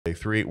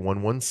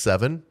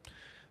38117.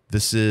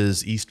 This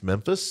is East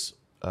Memphis.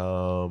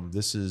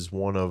 This is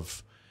one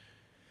of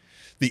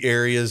the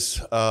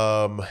areas.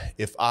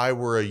 If I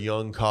were a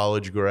young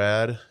college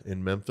grad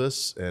in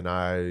Memphis and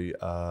I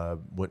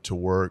went to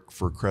work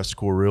for Crest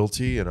Core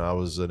Realty and I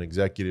was an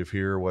executive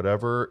here or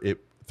whatever,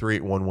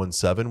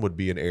 38117 would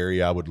be an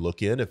area I would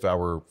look in if I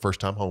were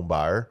first-time home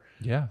buyer.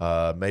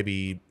 Yeah.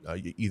 Maybe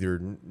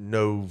either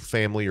no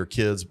family or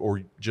kids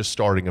or just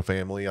starting a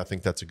family. I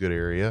think that's a good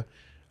area.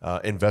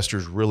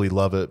 Investors really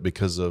love it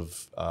because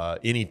of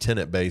any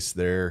tenant base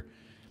there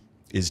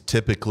is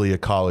typically a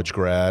college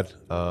grad,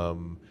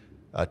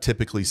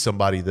 typically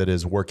somebody that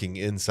is working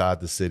inside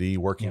the city,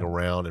 working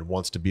around and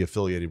wants to be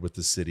affiliated with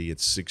the city.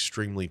 It's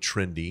extremely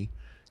trendy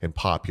and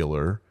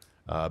popular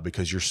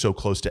because you're so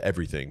close to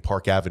everything.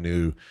 Park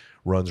Avenue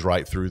runs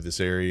right through this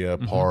area.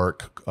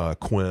 Park,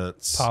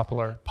 Quince,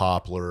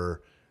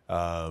 Poplar.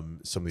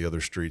 Some of the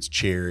other streets,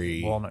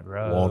 Cherry, Walnut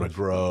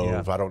Grove.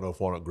 Yeah. I don't know if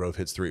Walnut Grove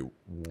hits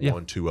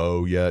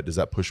 38120 yet. Does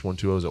that push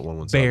 120? Is that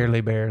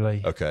 117?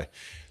 Barely. Okay.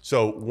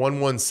 So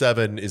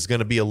 117 is going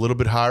to be a little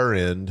bit higher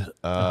end.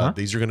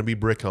 These are going to be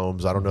brick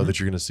homes. I don't know that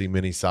you're going to see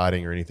many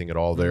siding or anything at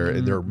all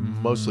there. They're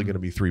mostly going to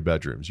be 3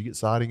 bedrooms. You get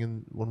siding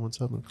in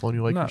 117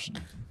 Colonial Acres?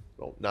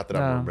 Well, not that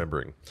I'm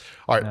remembering.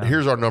 All right.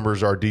 Here's our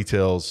numbers, our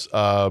details.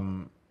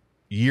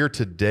 Year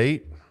to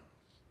date,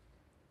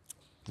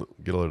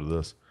 get a load of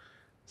this.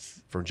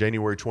 From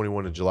January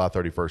 21 to July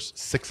 31st,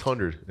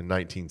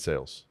 619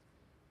 sales.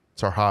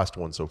 It's our highest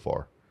one so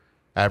far.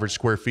 Average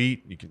square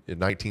feet, you can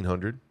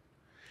 1,900,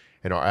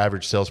 and our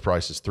average sales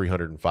price is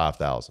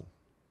 305,000.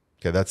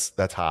 Okay,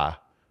 that's high.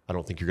 I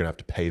don't think you're going to have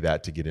to pay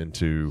that to get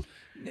into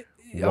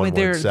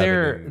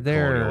 117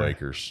 Colonial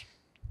Acres.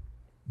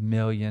 $1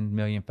 million, $1.5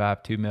 million,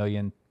 $2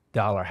 million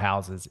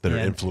houses that are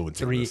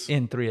influencing this.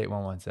 In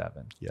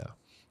 38117.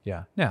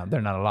 Yeah. Now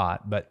they're not a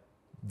lot, but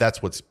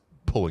that's what's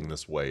pulling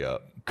this way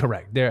up.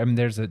 Correct.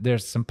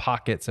 There's some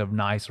pockets of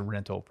nice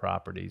rental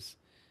properties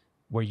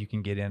where you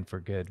can get in for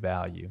good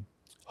value.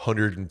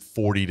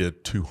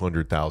 $140,000 to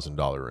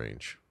 $200,000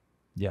 range.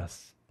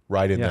 Yes.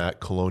 Right in that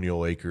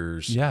Colonial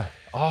Acres. Yeah.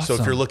 Awesome.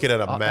 So if you're looking at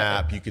a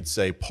map, you could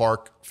say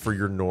Park for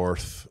your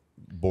north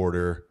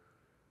border.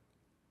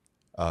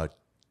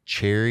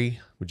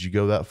 Cherry, would you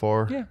go that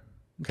far? Yeah.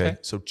 Okay.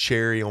 So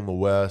Cherry on the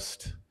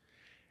west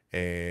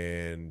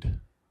and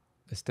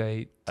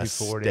Estate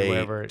 240,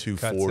 whatever.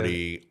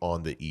 240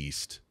 on the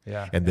east.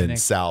 Yeah. And then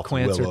south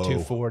Quince Willow. Or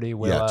 240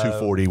 Willow. Yeah,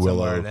 240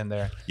 Willow. In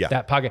there. Yeah.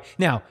 That pocket.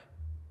 Now,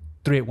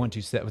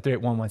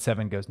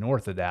 38117 goes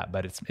north of that,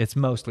 but it's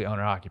mostly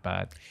owner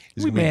occupied.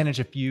 We manage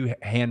a few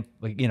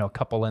a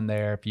couple in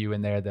there, a few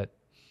in there that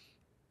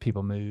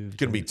people move. It's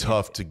going to be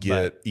tough to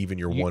get even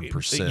your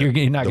 1%.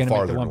 You're not going to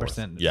make the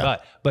 1%, yeah.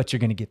 but you're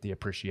going to get the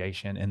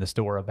appreciation and the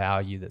store of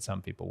value that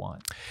some people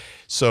want.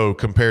 So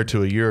compared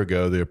to a year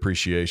ago, the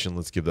appreciation,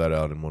 let's give that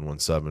out in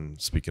 117.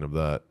 Speaking of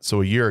that.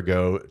 So a year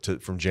ago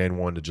from Jan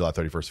 1 to July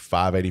 31st,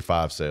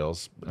 585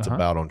 sales. It's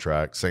about on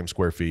track. Same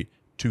square feet,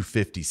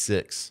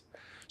 256.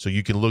 So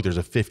you can look, there's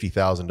a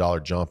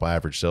 $50,000 jump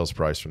average sales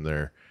price from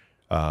there.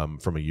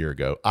 From a year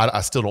ago.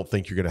 I still don't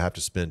think you're going to have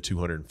to spend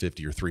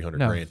 250 or 300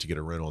 grand to get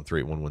a rental in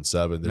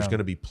 38117. There's going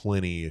to be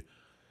plenty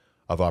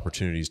of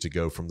opportunities to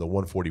go from the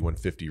 140,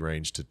 150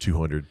 range to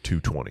 200,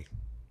 220.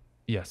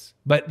 Yes.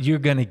 But you're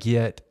going to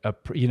get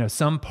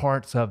some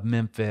parts of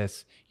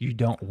Memphis, you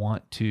don't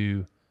want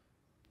to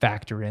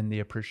factor in the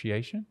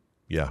appreciation.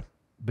 Yeah.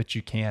 But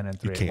you can in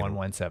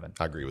 38117.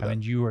 I agree with that. I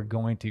mean, you are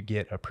going to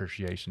get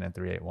appreciation in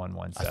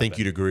 38117. I think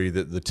you'd agree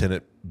that the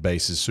tenant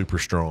base is super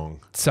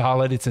strong.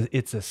 Solid.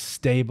 It's a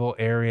stable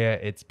area.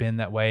 It's been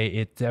that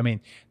way.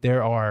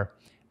 There are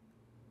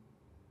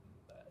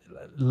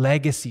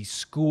legacy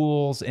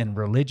schools and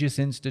religious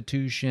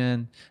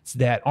institutions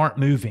that aren't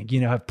moving,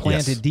 have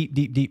planted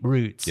deep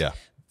roots. Yeah.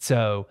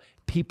 So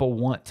people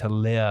want to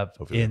live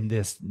in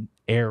this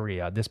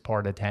area, this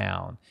part of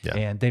town. Yeah.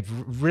 And they've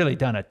really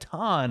done a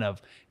ton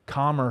of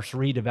commerce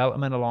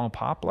redevelopment along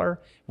Poplar,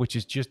 which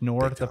is just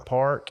north of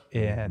Park,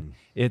 and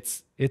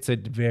it's a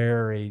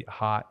very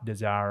hot,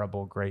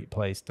 desirable, great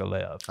place to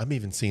live. I'm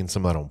even seeing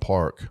some of that on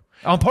Park.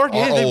 On Park,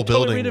 our old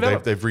totally building,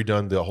 they've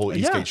redone the whole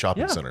Eastgate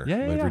Shopping Center.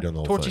 Yeah, they've redone the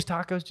whole Torchy's thing.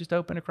 Tacos just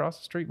opened across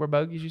the street where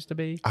Bogey's used to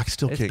be. I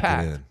still can't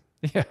get in.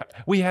 Yeah,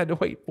 we had to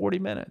wait 40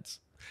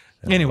 minutes.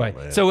 Anyway,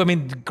 so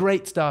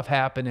great stuff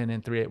happening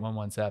in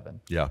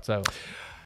 38117. Yeah. So